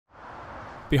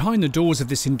Behind the doors of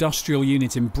this industrial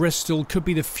unit in Bristol could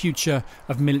be the future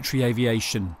of military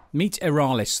aviation. Meet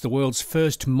Aeralis, the world's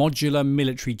first modular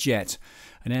military jet,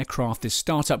 an aircraft this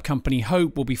start-up company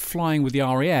hope will be flying with the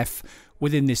RAF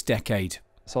within this decade.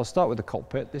 So I'll start with the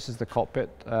cockpit. This is the cockpit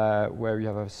where you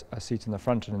have a seat in the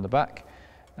front and in the back,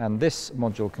 and this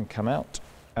module can come out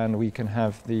and we can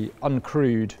have the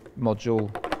uncrewed module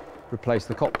replace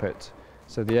the cockpit,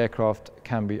 so the aircraft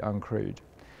can be uncrewed.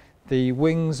 The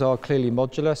wings are clearly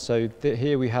modular, so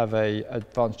here we have an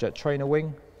advanced jet trainer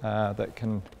wing that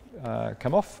can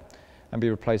come off and be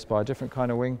replaced by a different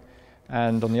kind of wing.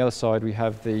 And on the other side we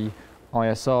have the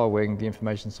ISR wing, the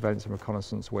Information Surveillance and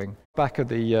Reconnaissance wing. Back of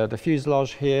the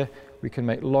fuselage here, we can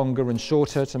make longer and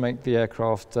shorter to make the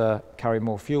aircraft carry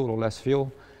more fuel or less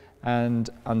fuel. And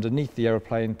underneath the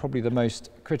aeroplane, probably the most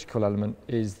critical element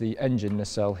is the engine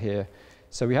nacelle here.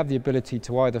 So we have the ability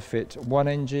to either fit one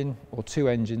engine or two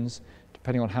engines,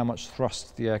 depending on how much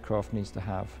thrust the aircraft needs to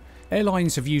have.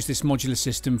 Airlines have used this modular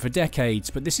system for decades,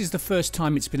 but this is the first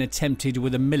time it's been attempted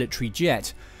with a military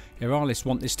jet. Aeralis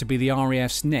want this to be the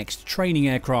RAF's next training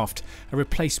aircraft, a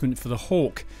replacement for the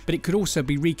Hawk, but it could also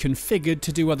be reconfigured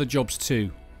to do other jobs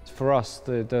too. For us,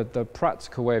 the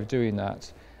practical way of doing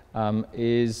that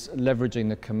is leveraging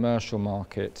the commercial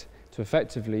market to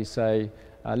effectively say,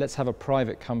 let's have a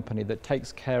private company that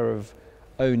takes care of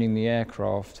owning the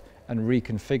aircraft and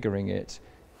reconfiguring it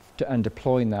and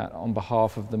deploying that on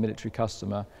behalf of the military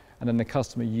customer, and then the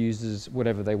customer uses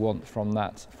whatever they want from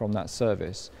that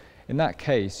service. In that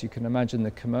case, you can imagine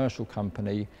the commercial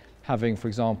company having, for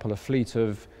example, a fleet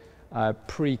of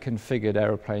pre-configured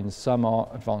aeroplanes. Some are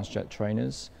advanced jet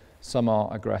trainers, some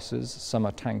are aggressors, some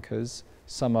are tankers,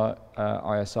 some are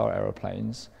ISR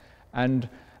aeroplanes. And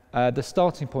the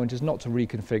starting point is not to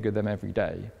reconfigure them every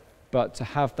day, but to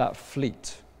have that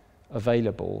fleet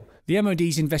available. The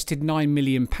MOD's invested £9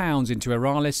 million into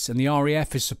Eralis, and the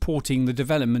RAF is supporting the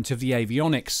development of the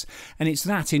avionics. And it's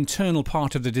that internal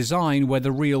part of the design where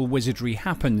the real wizardry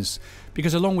happens.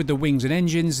 Because along with the wings and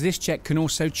engines, this jet can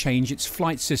also change its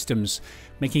flight systems,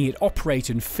 making it operate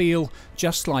and feel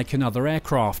just like another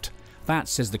aircraft. That,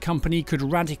 says the company, could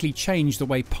radically change the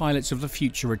way pilots of the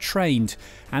future are trained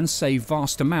and save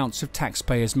vast amounts of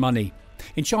taxpayers' money.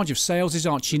 In charge of sales is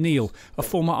Archie Neal, a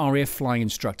former RAF flying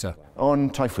instructor. On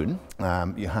Typhoon,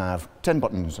 you have 10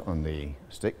 buttons on the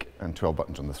stick and 12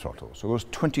 buttons on the throttle. So those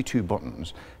 22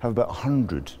 buttons have about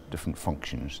 100 different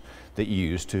functions that you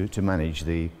use to manage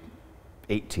the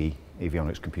 80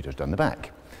 avionics computers down the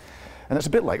back. And it's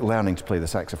a bit like learning to play the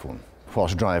saxophone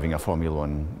whilst driving a Formula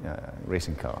One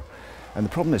racing car. And the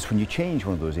problem is when you change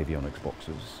one of those avionics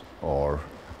boxes or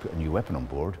put a new weapon on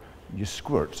board, you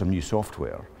squirt some new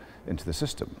software into the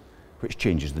system, which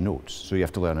changes the notes. So you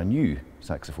have to learn a new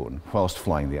saxophone whilst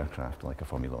flying the aircraft like a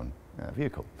Formula One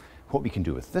vehicle. What we can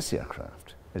do with this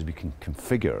aircraft is we can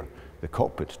configure the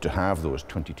cockpit to have those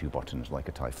 22 buttons like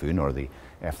a Typhoon or the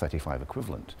F-35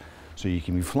 equivalent. So you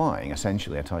can be flying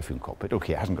essentially a Typhoon cockpit.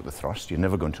 Okay, it hasn't got the thrust. You're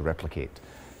never going to replicate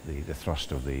the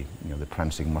thrust of the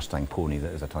prancing Mustang pony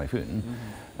that is a Typhoon,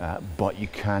 but you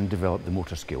can develop the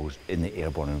motor skills in the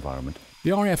airborne environment.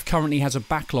 The RAF currently has a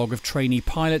backlog of trainee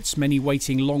pilots, many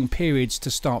waiting long periods to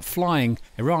start flying.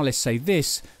 Aeralis say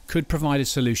this could provide a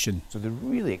solution. So the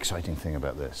really exciting thing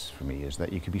about this for me is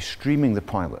that you could be streaming the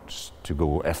pilots to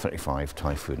go F-35,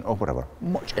 Typhoon or whatever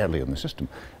much earlier in the system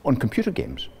on computer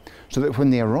games, so that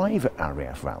when they arrive at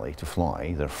RAF Valley to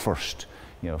fly their first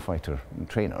fighter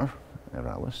trainer,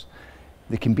 Aeralis,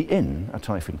 they can be in a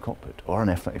Typhoon cockpit or an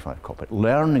F-35 cockpit,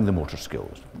 learning the motor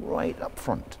skills right up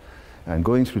front and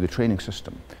going through the training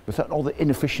system without all the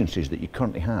inefficiencies that you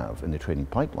currently have in the training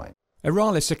pipeline.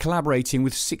 Aeralis are collaborating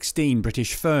with 16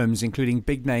 British firms, including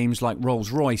big names like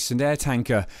Rolls-Royce and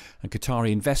Airtanker, and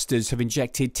Qatari investors have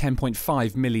injected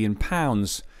 £10.5 million.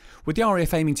 With the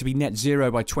RAF aiming to be net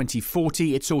zero by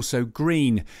 2040, it's also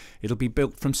green. It'll be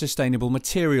built from sustainable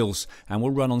materials and will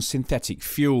run on synthetic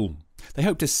fuel. They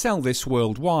hope to sell this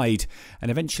worldwide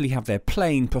and eventually have their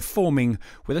plane performing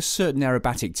with a certain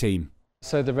aerobatic team.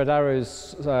 So the Red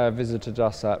Arrows visited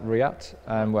us at Riyadh,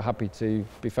 and we're happy to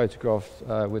be photographed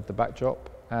with the backdrop,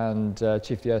 and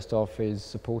Chief of the Air Staff is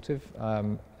supportive.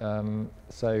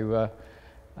 It's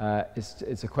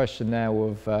a question now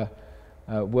of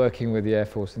working with the Air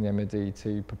Force and the MOD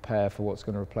to prepare for what's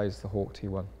going to replace the Hawk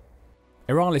T1.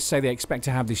 Aeralis say they expect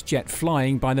to have this jet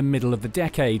flying by the middle of the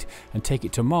decade and take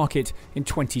it to market in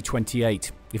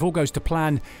 2028. If all goes to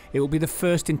plan, it will be the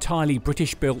first entirely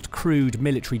British-built crewed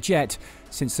military jet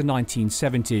since the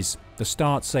 1970s. The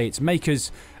start, say its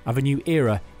makers, of a new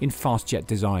era in fast jet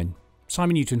design.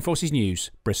 Simon Newton, Forces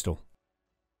News, Bristol.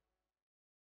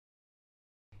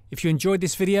 If you enjoyed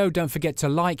this video, don't forget to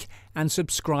like and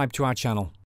subscribe to our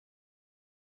channel.